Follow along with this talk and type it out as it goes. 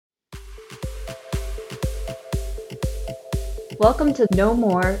Welcome to Know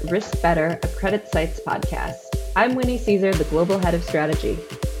More, Risk Better, a CreditSights podcast. I'm Winnie Caesar, the Global Head of Strategy.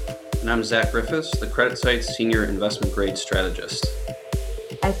 And I'm Zach Griffiths, the CreditSights Senior Investment Grade Strategist.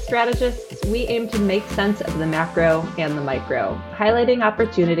 As strategists, we aim to make sense of the macro and the micro, highlighting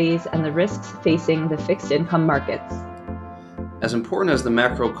opportunities and the risks facing the fixed income markets. As important as the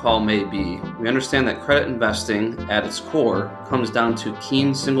macro call may be, we understand that credit investing, at its core, comes down to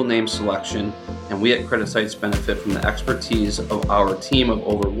keen single-name selection, and we at CreditSights benefit from the expertise of our team of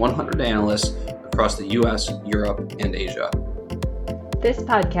over 100 analysts across the U.S., Europe, and Asia. This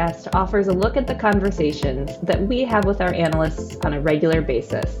podcast offers a look at the conversations that we have with our analysts on a regular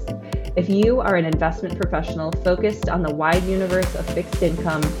basis. If you are an investment professional focused on the wide universe of fixed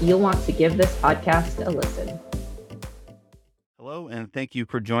income, you'll want to give this podcast a listen. Hello, and thank you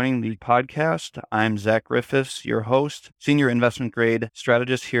for joining the podcast. I'm Zach Griffiths, your host, Senior Investment Grade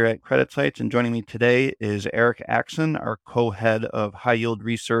Strategist here at CreditSights, and joining me today is Eric Axon, our co-head of High Yield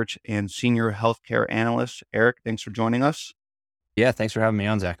Research and Senior Healthcare Analyst. Eric, thanks for joining us. Yeah, thanks for having me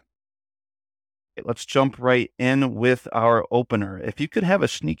on, Zach. Let's jump right in with our opener. If you could have a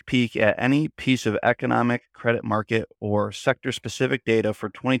sneak peek at any piece of economic, credit market, or sector-specific data for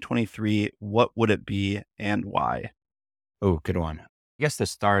 2023, what would it be and why? Oh, good one. I guess to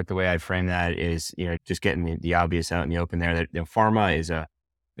start, the way I'd frame that is, just getting the obvious out in the open there that pharma is a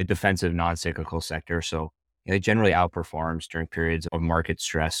defensive, non-cyclical sector. So it generally outperforms during periods of market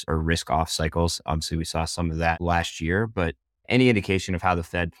stress or risk off cycles. Obviously, we saw some of that last year, but any indication of how the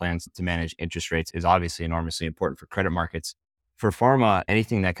Fed plans to manage interest rates is obviously enormously important for credit markets. For pharma,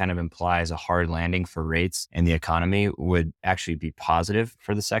 anything that kind of implies a hard landing for rates and the economy would actually be positive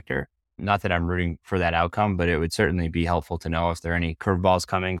for the sector. Not that I'm rooting for that outcome, but it would certainly be helpful to know if there are any curveballs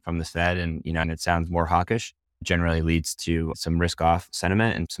coming from the Fed and it sounds more hawkish, generally leads to some risk off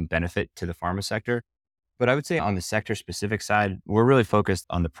sentiment and some benefit to the pharma sector. But I would say on the sector specific side, we're really focused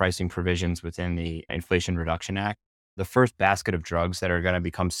on the pricing provisions within the Inflation Reduction Act. The first basket of drugs that are going to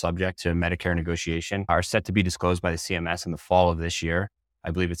become subject to Medicare negotiation are set to be disclosed by the CMS in the fall of this year. I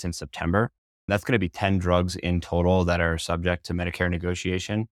believe it's in September. That's going to be 10 drugs in total that are subject to Medicare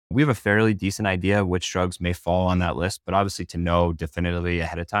negotiation. We have a fairly decent idea of which drugs may fall on that list, but obviously to know definitively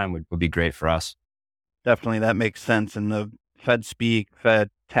ahead of time would be great for us. Definitely, that makes sense. And the Fed speak, Fed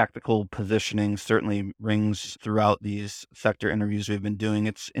tactical positioning certainly rings throughout these sector interviews we've been doing.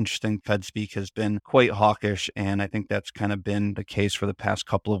 It's interesting. Fed speak has been quite hawkish, and I think that's kind of been the case for the past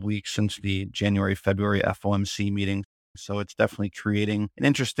couple of weeks since the January-February FOMC meeting. So it's definitely creating an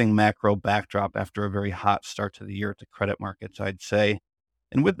interesting macro backdrop after a very hot start to the year to credit markets, I'd say.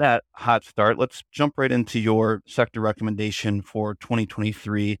 And with that hot start, let's jump right into your sector recommendation for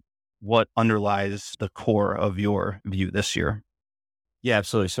 2023. What underlies the core of your view this year? Yeah,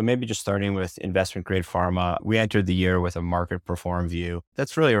 absolutely. So maybe just starting with investment grade pharma, we entered the year with a market perform view.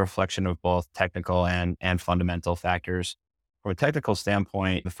 That's really a reflection of both technical and fundamental factors. From a technical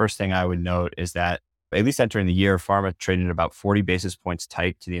standpoint, the first thing I would note is that at least entering the year, pharma traded about 40 basis points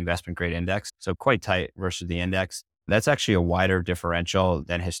tight to the investment grade index. So quite tight versus the index. That's actually a wider differential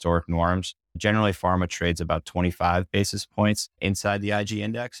than historic norms. Generally, pharma trades about 25 basis points inside the IG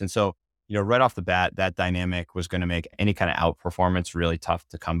index. And so, right off the bat, that dynamic was going to make any kind of outperformance really tough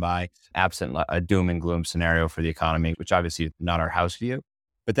to come by, absent a doom and gloom scenario for the economy, which obviously is not our house view.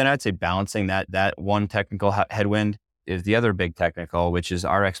 But then I'd say balancing that one technical headwind is the other big technical, which is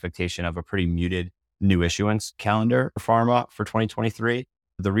our expectation of a pretty muted new issuance calendar for pharma for 2023.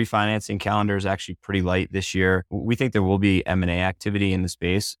 The refinancing calendar is actually pretty light this year. We think there will be M&A activity in the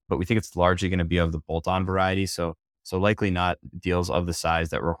space, but we think it's largely going to be of the bolt-on variety. So likely not deals of the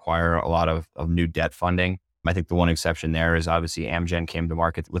size that require a lot of new debt funding. I think the one exception there is obviously Amgen came to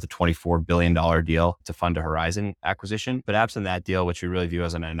market with a $24 billion deal to fund a Horizon acquisition. But absent that deal, which we really view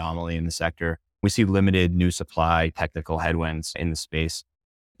as an anomaly in the sector, we see limited new supply technical headwinds in the space.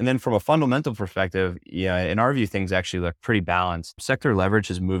 And then from a fundamental perspective, in our view, things actually look pretty balanced. Sector leverage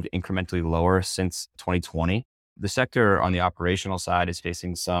has moved incrementally lower since 2020. The sector on the operational side is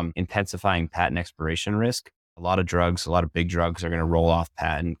facing some intensifying patent expiration risk. A lot of big drugs are going to roll off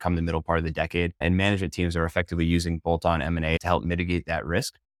patent come the middle part of the decade. And management teams are effectively using bolt-on M&A to help mitigate that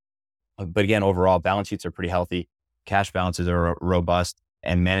risk. But again, overall, balance sheets are pretty healthy. Cash balances are robust.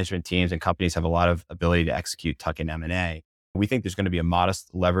 And management teams and companies have a lot of ability to execute tuck-in M&A. We think there's going to be a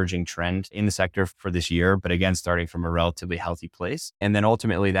modest leveraging trend in the sector for this year, but again, starting from a relatively healthy place. And then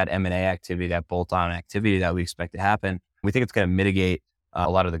ultimately that M&A activity, that bolt-on activity that we expect to happen, we think it's going to mitigate a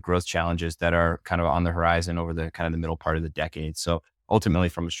lot of the growth challenges that are kind of on the horizon over the kind of the middle part of the decade. So ultimately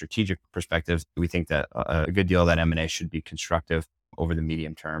from a strategic perspective, we think that a good deal of that M&A should be constructive over the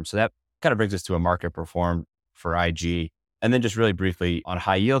medium term. So that kind of brings us to a market perform for IG And then just really briefly on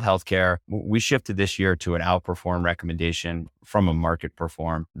high yield healthcare, we shifted this year to an outperform recommendation from a market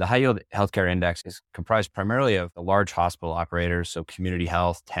perform. The high yield healthcare index is comprised primarily of the large hospital operators, so Community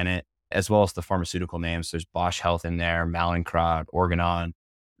Health, Tenet, as well as the pharmaceutical names. There's Bausch Health in there, Mallinckrodt, Organon.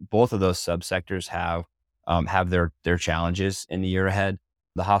 Both of those subsectors have their challenges in the year ahead.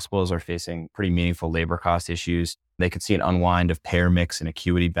 The hospitals are facing pretty meaningful labor cost issues. They could see an unwind of payer mix and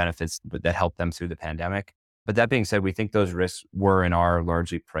acuity benefits that helped them through the pandemic. But that being said, we think those risks were and are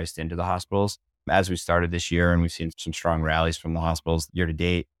largely priced into the hospitals as we started this year, and we've seen some strong rallies from the hospitals year to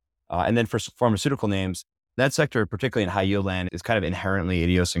date. And then for pharmaceutical names, that sector, particularly in high yield land, is kind of inherently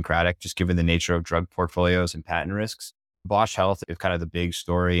idiosyncratic, just given the nature of drug portfolios and patent risks. Bausch Health is kind of the big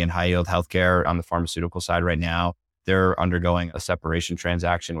story in high yield healthcare on the pharmaceutical side right now. They're undergoing a separation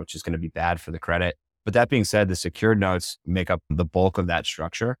transaction, which is going to be bad for the credit. But that being said, the secured notes make up the bulk of that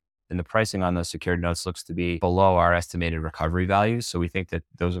structure. And the pricing on those secured notes looks to be below our estimated recovery values. So we think that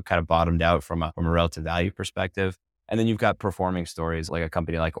those have kind of bottomed out from a relative value perspective. And then you've got performing stories like a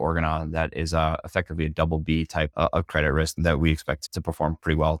company like Organon that is effectively a double B type of credit risk that we expect to perform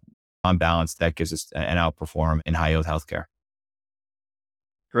pretty well. On balance, that gives us an outperform in high yield healthcare.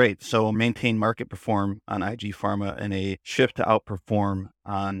 Great. So maintain market perform on IG Pharma and a shift to outperform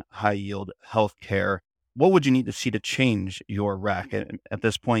on high yield healthcare. What would you need to see to change your rec? At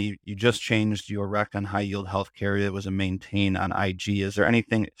this point, you just changed your rec on high yield healthcare. It was a maintain on IG. Is there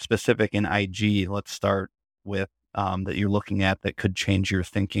anything specific in IG, let's start with, that you're looking at that could change your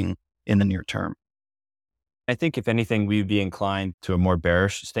thinking in the near term? I think if anything, we'd be inclined to a more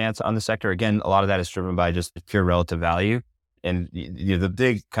bearish stance on the sector. Again, a lot of that is driven by just pure relative value. And the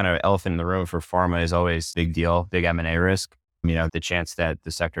big kind of elephant in the room for pharma is always big deal, big M&A risk. The chance that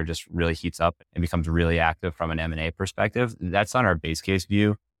the sector just really heats up and becomes really active from an M&A perspective. That's not our base case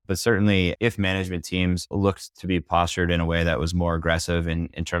view. But certainly if management teams looked to be postured in a way that was more aggressive in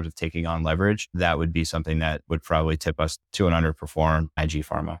terms of taking on leverage, that would be something that would probably tip us to an underperform IG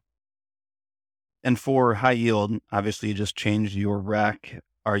Pharma. And for high yield, obviously you just changed your rec.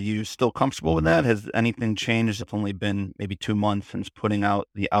 Are you still comfortable with that? Has anything changed? It's only been maybe 2 months since putting out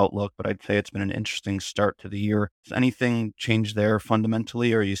the outlook, but I'd say it's been an interesting start to the year. Has anything changed there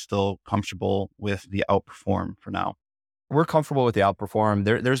fundamentally, or are you still comfortable with the outperform for now? We're comfortable with the outperform.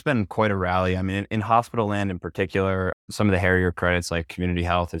 There's been quite a rally. I mean, in hospital land in particular, some of the hairier credits like Community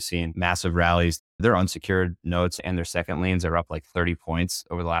Health have seen massive rallies. Their unsecured notes and their second liens are up like 30 points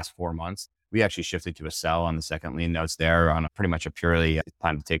over the last 4 months. We actually shifted to a sell on the second lien notes there on pretty much a purely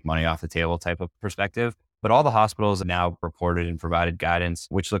time to take money off the table type of perspective. But all the hospitals have now reported and provided guidance,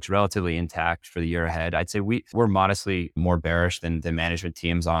 which looks relatively intact for the year ahead. I'd say we're modestly more bearish than the management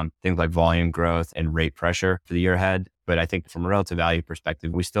teams on things like volume growth and rate pressure for the year ahead. But I think from a relative value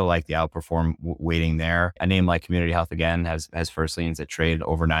perspective, we still like the outperform weighting there. A name like Community Health, again, has first liens that trade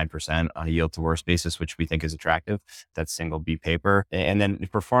over 9% on a yield to worst basis, which we think is attractive. That's single B paper. And then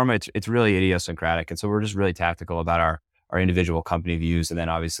for pharma, it's really idiosyncratic. And so we're just really tactical about our individual company views, and then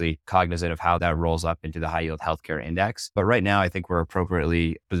obviously cognizant of how that rolls up into the high yield healthcare index. But right now, I think we're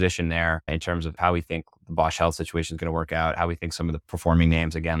appropriately positioned there in terms of how we think the Bausch Health situation is going to work out, how we think some of the performing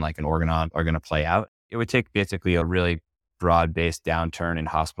names, again, like an Organon, are going to play out. It would take basically a really broad-based downturn in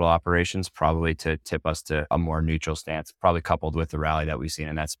hospital operations probably to tip us to a more neutral stance, probably coupled with the rally that we've seen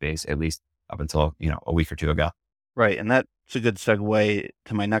in that space, at least up until, a week or two ago. Right. And that's a good segue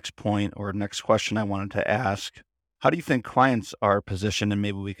to my next point or next question I wanted to ask. How do you think clients are positioned? And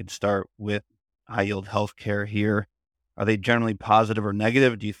maybe we could start with high yield healthcare here. Are they generally positive or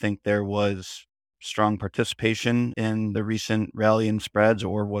negative? Do you think there was strong participation in the recent rally in spreads,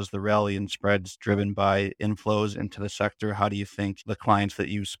 or was the rally in spreads driven by inflows into the sector? How do you think the clients that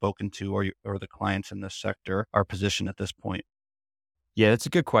you've spoken to or the clients in this sector are positioned at this point? Yeah, that's a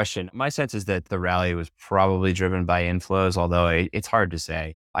good question. My sense is that the rally was probably driven by inflows, although it's hard to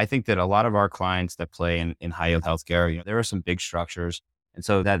say. I think that a lot of our clients that play in high yield healthcare, there are some big structures. And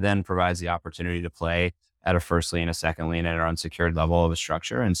so that then provides the opportunity to play at a first lien, a second lien, at an unsecured level of a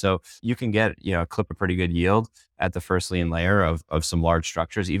structure. And so you can get, clip a pretty good yield at the first lien layer of some large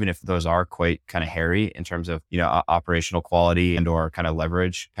structures, even if those are quite kind of hairy in terms of, operational quality and or kind of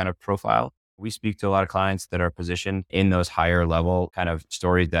leverage kind of profile. We speak to a lot of clients that are positioned in those higher level kind of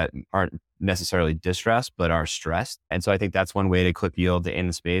stories that aren't necessarily distressed, but are stressed. And so I think that's one way to clip yield in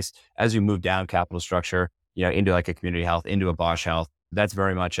the space. As you move down capital structure, into like a Community Health, into a Bausch Health, that's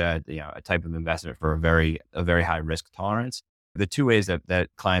very much a type of investment for a very high risk tolerance. The two ways that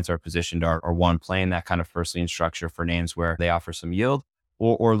clients are positioned are one, playing that kind of first lien structure for names where they offer some yield,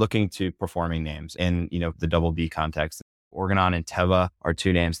 or looking to performing names in, the double B context. Organon and Teva are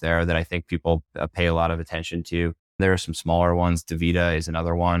two names there that I think people pay a lot of attention to. There are some smaller ones. DaVita is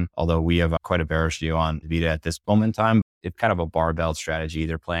another one, although we have quite a bearish view on DaVita at this moment in time. It's kind of a barbell strategy,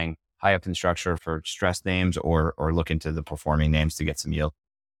 either playing high up in structure for stressed names or look into the performing names to get some yield.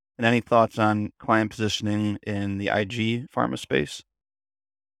 And any thoughts on client positioning in the IG pharma space?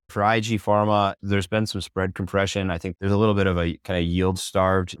 For IG pharma, there's been some spread compression. I think there's a little bit of a kind of yield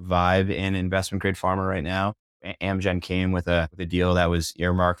starved vibe in investment grade pharma right now. Amgen came with a deal that was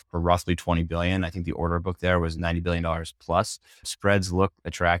earmarked for roughly $20 billion. I think the order book there was $90 billion plus. Spreads looked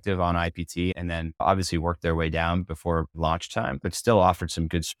attractive on IPT and then obviously worked their way down before launch time, but still offered some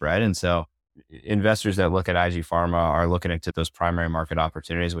good spread. And so investors that look at IG pharma are looking into those primary market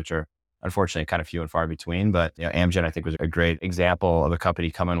opportunities, which are unfortunately kind of few and far between. But Amgen, I think, was a great example of a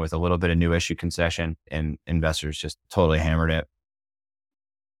company coming with a little bit of new issue concession and investors just totally hammered it.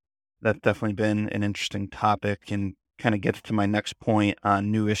 That's definitely been an interesting topic and kind of gets to my next point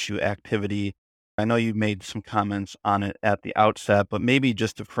on new issue activity. I know you made some comments on it at the outset, but maybe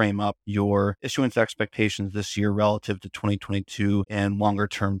just to frame up your issuance expectations this year relative to 2022 and longer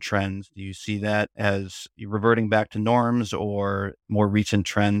term trends. Do you see that as reverting back to norms or more recent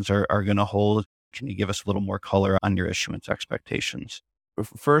trends are going to hold? Can you give us a little more color on your issuance expectations?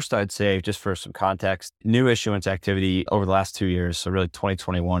 First, I'd say, just for some context, new issuance activity over the last 2 years, so really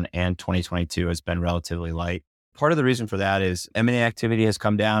 2021 and 2022 has been relatively light. Part of the reason for that is M&A activity has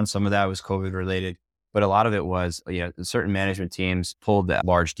come down. Some of that was COVID related, but a lot of it was, certain management teams pulled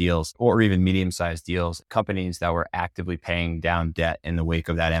large deals or even medium-sized deals, companies that were actively paying down debt in the wake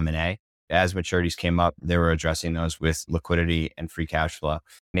of that M&A. As maturities came up, they were addressing those with liquidity and free cash flow.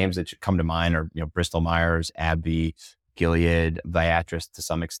 Names that should come to mind are, Bristol Myers, AbbVie, Gilead, Viatris to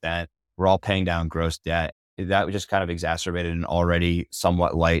some extent. We're all paying down gross debt. That just kind of exacerbated an already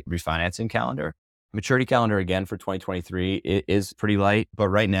somewhat light refinancing calendar. Maturity calendar again for 2023 is pretty light, but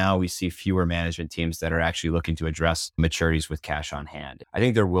right now we see fewer management teams that are actually looking to address maturities with cash on hand. I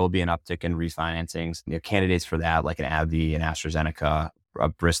think there will be an uptick in refinancings. Candidates for that, like an AbbVie and AstraZeneca,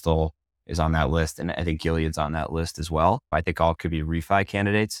 Bristol is on that list, and I think Gilead's on that list as well. I think all could be refi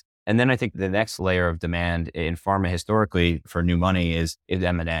candidates. And then I think the next layer of demand in pharma historically for new money is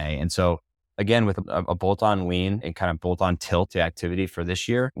M&A. And so again, with a bolt-on lean and kind of bolt-on tilt to activity for this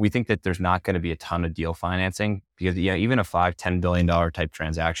year, we think that there's not going to be a ton of deal financing because even a $5-10 billion type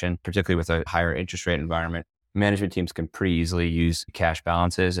transaction, particularly with a higher interest rate environment, management teams can pretty easily use cash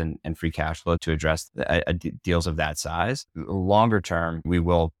balances and free cash flow to address deals of that size. Longer term, we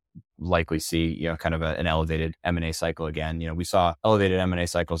will likely see, kind of an elevated M&A cycle again. We saw elevated M&A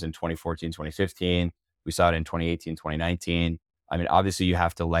cycles in 2014, 2015. We saw it in 2018, 2019. I mean, obviously you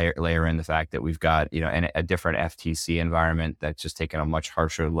have to layer in the fact that we've got, a different FTC environment that's just taken a much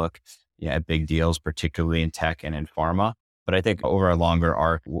harsher look at big deals, particularly in tech and in pharma. But I think over a longer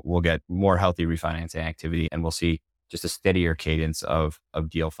arc, we'll get more healthy refinancing activity and we'll see just a steadier cadence of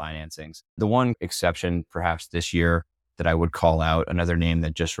deal financings. The one exception perhaps this year that I would call out, another name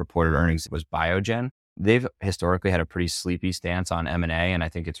that just reported earnings, was Biogen. They've historically had a pretty sleepy stance on M&A, and I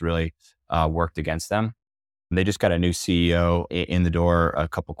think it's really worked against them. They just got a new CEO in the door a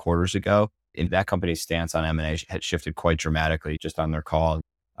couple quarters ago. And that company's stance on M&A had shifted quite dramatically just on their call,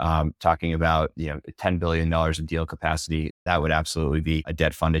 talking about $10 billion of deal capacity. That would absolutely be a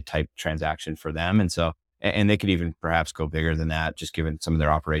debt-funded type transaction for them. And so, and they could even perhaps go bigger than that, just given some of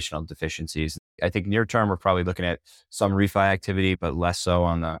their operational deficiencies. I think near term, we're probably looking at some refi activity, but less so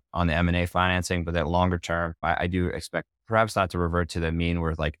on the M&A financing. But that longer term, I do expect perhaps not to revert to the mean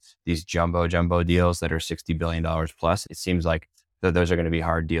where like these jumbo deals that are $60 billion plus. It seems like those are going to be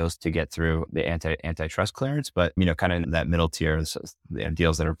hard deals to get through the antitrust clearance, but kind of in that middle tier,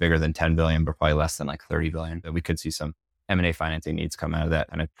 deals that are bigger than 10 billion, but probably less than like 30 billion. But we could see some M&A financing needs come out of that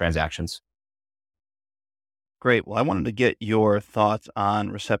kind of transactions. Great. Well, I wanted to get your thoughts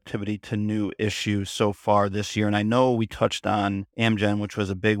on receptivity to new issues so far this year. And I know we touched on Amgen, which was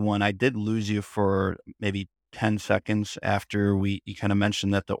a big one. I did lose you for maybe 10 seconds after you kind of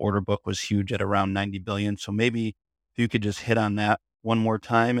mentioned that the order book was huge at around 90 billion. So maybe if you could just hit on that one more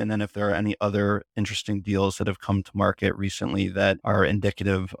time. And then if there are any other interesting deals that have come to market recently that are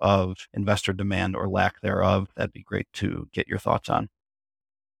indicative of investor demand or lack thereof, that'd be great to get your thoughts on.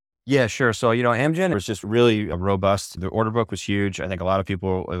 Yeah, sure. So, Amgen was just really robust. The order book was huge. I think a lot of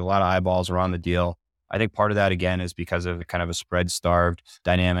eyeballs were on the deal. I think part of that, again, is because of kind of a spread-starved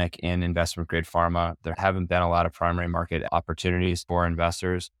dynamic in investment-grade pharma. There haven't been a lot of primary market opportunities for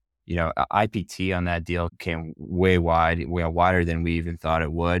investors. IPT on that deal came way wide, wider than we even thought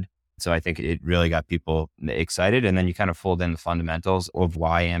it would. So I think it really got people excited. And then you kind of fold in the fundamentals of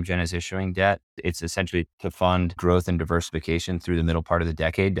why Amgen is issuing debt. It's essentially to fund growth and diversification through the middle part of the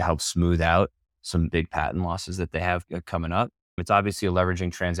decade to help smooth out some big patent losses that they have coming up. It's obviously a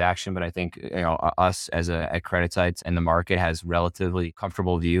leveraging transaction, but I think us at CreditSights and the market has relatively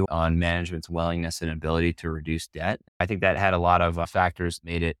comfortable view on management's willingness and ability to reduce debt. I think that had a lot of factors,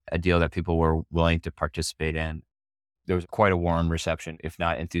 made it a deal that people were willing to participate in. There was quite a warm reception, if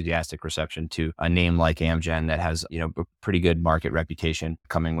not enthusiastic reception, to a name like Amgen that has a pretty good market reputation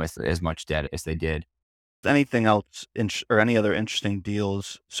coming with as much debt as they did. Anything else or any other interesting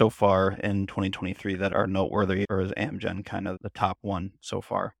deals so far in 2023 that are noteworthy, or is Amgen kind of the top one so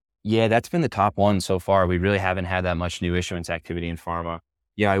far? Yeah, that's been the top one so far. We really haven't had that much new issuance activity in pharma.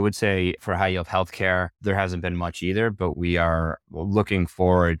 Yeah, I would say for high yield healthcare, there hasn't been much either, but we are looking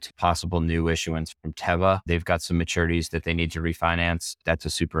forward to possible new issuance from Teva. They've got some maturities that they need to refinance. That's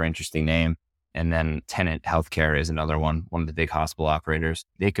a super interesting name. And then Tenet Healthcare is another one of the big hospital operators.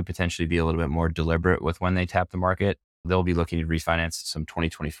 They could potentially be a little bit more deliberate with when they tap the market. They'll be looking to refinance some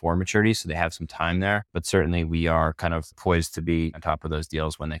 2024 maturities, so they have some time there. But certainly we are kind of poised to be on top of those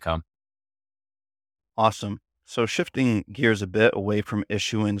deals when they come. Awesome. So shifting gears a bit away from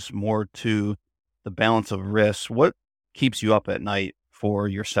issuance, more to the balance of risks, what keeps you up at night for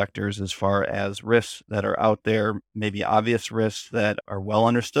your sectors as far as risks that are out there, maybe obvious risks that are well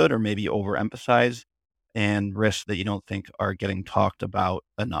understood or maybe overemphasized, and risks that you don't think are getting talked about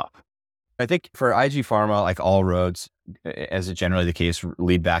enough? I think for IG Pharma, like all roads, as is generally the case,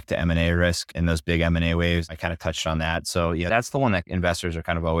 lead back to M&A risk and those big M&A waves. I kind of touched on that. So yeah, that's the one that investors are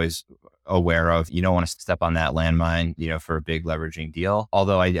kind of always aware of. You don't want to step on that landmine, for a big leveraging deal.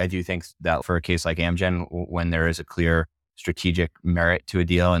 Although I do think that for a case like Amgen, when there is a clear strategic merit to a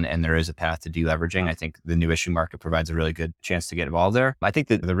deal and there is a path to deleveraging, I think the new issue market provides a really good chance to get involved there. I think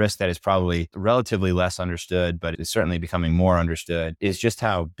that the risk that is probably relatively less understood, but is certainly becoming more understood, is just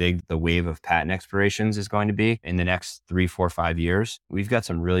how big the wave of patent expirations is going to be in the next 3, 4, 5 years. We've got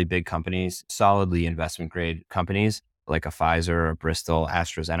some really big companies, solidly investment grade companies like a Pfizer, a Bristol,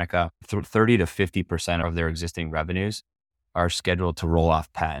 AstraZeneca, 30 to 50% of their existing revenues are scheduled to roll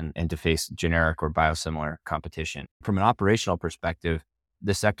off patent and to face generic or biosimilar competition. From an operational perspective,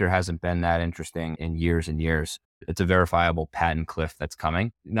 the sector hasn't been that interesting in years and years. It's a verifiable patent cliff that's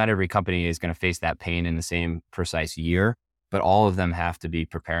coming. Not every company is going to face that pain in the same precise year, but all of them have to be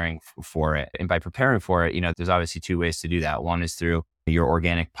preparing for it. And by preparing for it, there's obviously two ways to do that. One is through your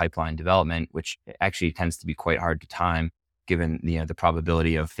organic pipeline development, which actually tends to be quite hard to time given the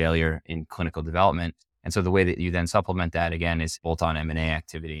probability of failure in clinical development. And so the way that you then supplement that again is bolt-on M&A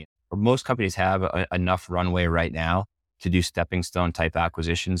activity. Most companies have enough runway right now to do stepping stone type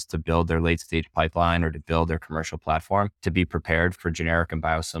acquisitions to build their late stage pipeline or to build their commercial platform to be prepared for generic and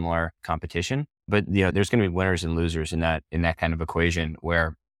biosimilar competition. But there's going to be winners and losers in that kind of equation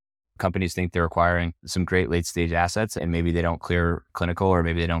where companies think they're acquiring some great late stage assets and maybe they don't clear clinical or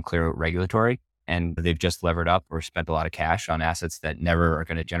maybe they don't clear regulatory and they've just levered up or spent a lot of cash on assets that never are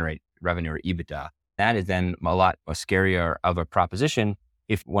going to generate revenue or EBITDA. That is then a lot scarier of a proposition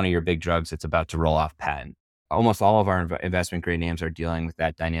if one of your big drugs that's about to roll off patent. Almost all of our investment grade names are dealing with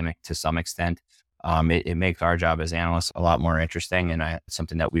that dynamic to some extent. It makes our job as analysts a lot more interesting, and it's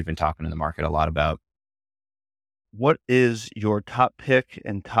something that we've been talking to the market a lot about. What is your top pick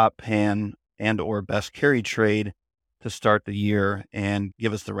and top pan and or best carry trade to start the year, and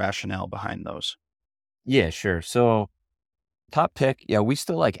give us the rationale behind those? Yeah, sure. So top pick, we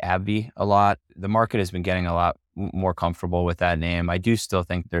still like AbbVie a lot. The market has been getting a lot more comfortable with that name. I do still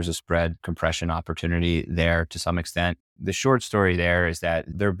think there's a spread compression opportunity there to some extent. The short story there is that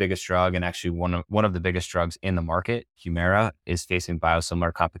their biggest drug, and actually one of the biggest drugs in the market, Humira, is facing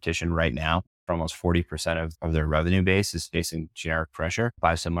biosimilar competition right now. Almost 40% of their revenue base is facing generic pressure,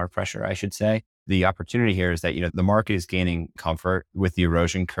 biosimilar pressure, I should say. The opportunity here is that, the market is gaining comfort with the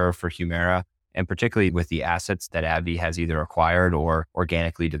erosion curve for Humira, and particularly with the assets that AbbVie has either acquired or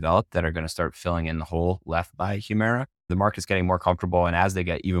organically developed that are going to start filling in the hole left by Humira. The market's getting more comfortable, and as they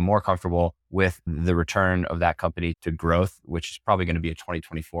get even more comfortable with the return of that company to growth, which is probably going to be a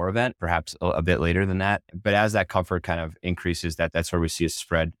 2024 event, perhaps a bit later than that. But as that comfort kind of increases, that's where we see a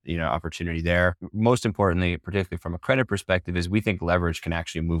spread, opportunity there. Most importantly, particularly from a credit perspective, is we think leverage can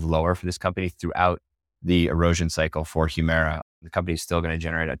actually move lower for this company throughout the erosion cycle for Humira. The company is still going to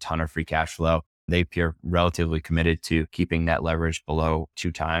generate a ton of free cash flow. They appear relatively committed to keeping that leverage below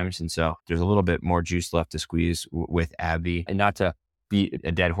 2 times. And so there's a little bit more juice left to squeeze with AbbVie. And not to beat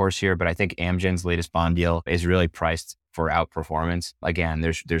a dead horse here, but I think Amgen's latest bond deal is really priced for outperformance. Again,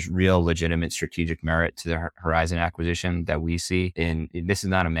 there's real legitimate strategic merit to the Horizon acquisition that we see. And this is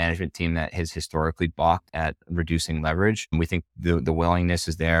not a management team that has historically balked at reducing leverage. We think the willingness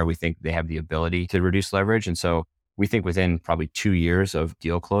is there. We think they have the ability to reduce leverage. And so We think within probably 2 years of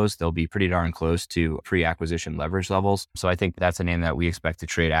deal close, they'll be pretty darn close to pre-acquisition leverage levels. So I think that's a name that we expect to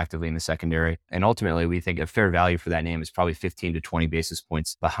trade actively in the secondary. And ultimately, we think a fair value for that name is probably 15 to 20 basis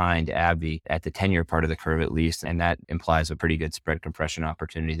points behind AbbVie at the 10-year part of the curve at least. And that implies a pretty good spread compression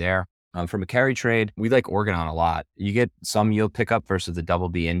opportunity there. From a carry trade, we like Organon a lot. You get some yield pickup versus the double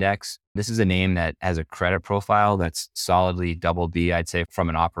B index. This is a name that has a credit profile that's solidly double B, I'd say, from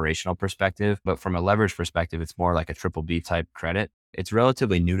an operational perspective. But from a leverage perspective, it's more like a triple B type credit. It's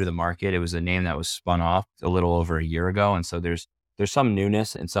relatively new to the market. It was a name that was spun off a little over a year ago. And so there's some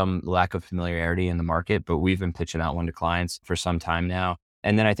newness and some lack of familiarity in the market, but we've been pitching that one to clients for some time now.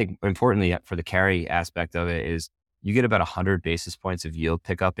 And then I think importantly for the carry aspect of it is you get about 100 basis points of yield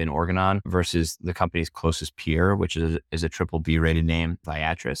pickup in Organon versus the company's closest peer, which is a triple B rated name,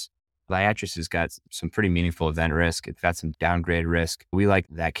 Viatris. Viatris has got some pretty meaningful event risk. It's got some downgrade risk. We like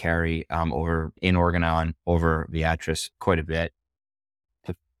that carry over in Organon over Viatris quite a bit.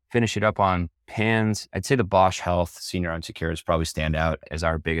 To finish it up on PANs, I'd say the Bosch Health senior unsecured probably stand out as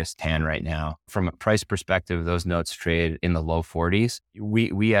our biggest PAN right now. From a price perspective, those notes trade in the low 40s.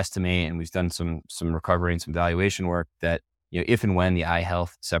 We estimate, and we've done some recovery and some valuation work, that if and when the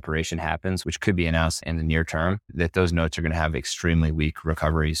iHealth separation happens, which could be announced in the near term, that those notes are going to have extremely weak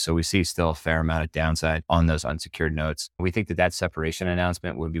recoveries. So we see still a fair amount of downside on those unsecured notes. We think that separation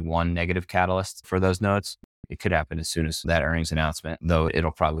announcement would be one negative catalyst for those notes. It could happen as soon as that earnings announcement, though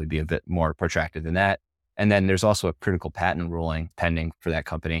it'll probably be a bit more protracted than that. And then there's also a critical patent ruling pending for that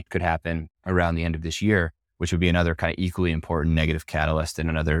company. Could happen around the end of this year, which would be another kind of equally important negative catalyst and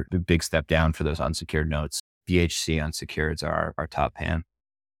another big step down for those unsecured notes. BHC unsecureds are our top PAN.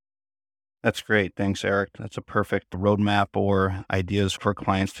 That's great. Thanks, Eric. That's a perfect roadmap or ideas for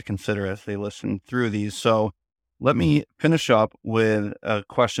clients to consider as they listen through these. So let me finish up with a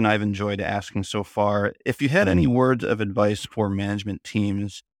question I've enjoyed asking so far. If you had any words of advice for management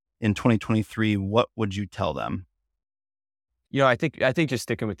teams in 2023, what would you tell them? I think just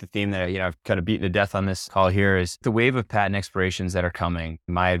sticking with the theme that I've kind of beaten to death on this call here is the wave of patent expirations that are coming.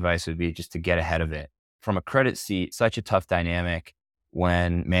 My advice would be just to get ahead of it. From a credit seat, such a tough dynamic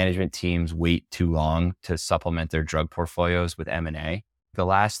when management teams wait too long to supplement their drug portfolios with M&A. The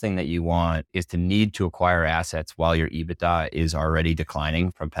last thing that you want is to need to acquire assets while your EBITDA is already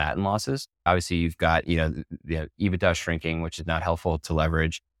declining from patent losses. Obviously, you've got, the EBITDA shrinking, which is not helpful to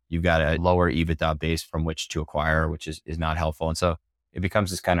leverage. You've got a lower EBITDA base from which to acquire, which is not helpful. And so it becomes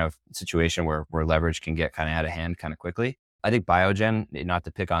this kind of situation where leverage can get kind of out of hand kind of quickly. I think Biogen, not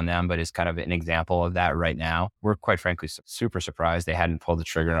to pick on them, but is kind of an example of that right now. We're quite frankly super surprised they hadn't pulled the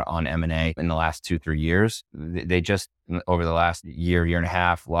trigger on M&A in the last 2-3 years. They just, over the last year and a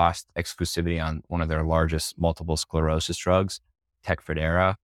half, lost exclusivity on one of their largest multiple sclerosis drugs,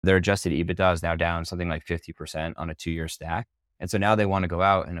 Tecfidera. Their adjusted EBITDA is now down something like 50% on a 2-year stack. And so now they want to go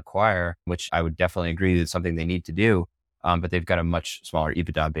out and acquire, which I would definitely agree is something they need to do. But they've got a much smaller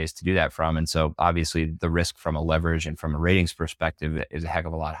EBITDA base to do that from. And so obviously the risk from a leverage and from a ratings perspective is a heck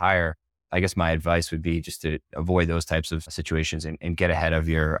of a lot higher. I guess my advice would be just to avoid those types of situations and get ahead of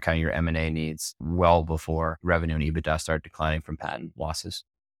your M&A needs well before revenue and EBITDA start declining from patent losses.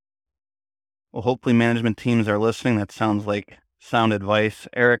 Well, hopefully management teams are listening. That sounds like sound advice.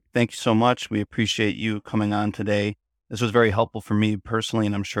 Eric, thank you so much. We appreciate you coming on today. This was very helpful for me personally,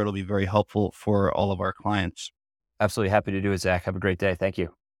 and I'm sure it'll be very helpful for all of our clients. Absolutely happy to do it, Zach. Have a great day. Thank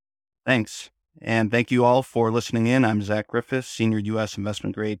you. Thanks. And thank you all for listening in. I'm Zach Griffiths, Senior U.S.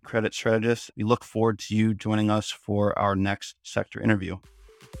 Investment Grade Credit Strategist. We look forward to you joining us for our next sector interview.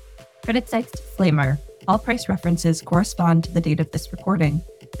 CreditSights disclaimer. All price references correspond to the date of this recording.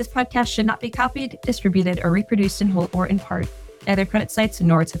 This podcast should not be copied, distributed, or reproduced in whole or in part. Neither CreditSights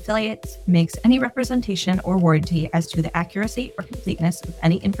nor its affiliates makes any representation or warranty as to the accuracy or completeness of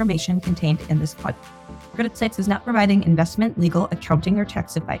any information contained in this podcast. CreditSights is not providing investment, legal, accounting, or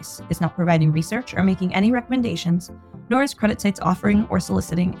tax advice, is not providing research or making any recommendations, nor is CreditSights offering or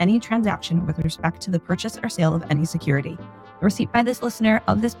soliciting any transaction with respect to the purchase or sale of any security. The receipt by this listener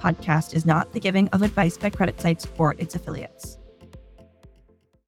of this podcast is not the giving of advice by CreditSights or its affiliates.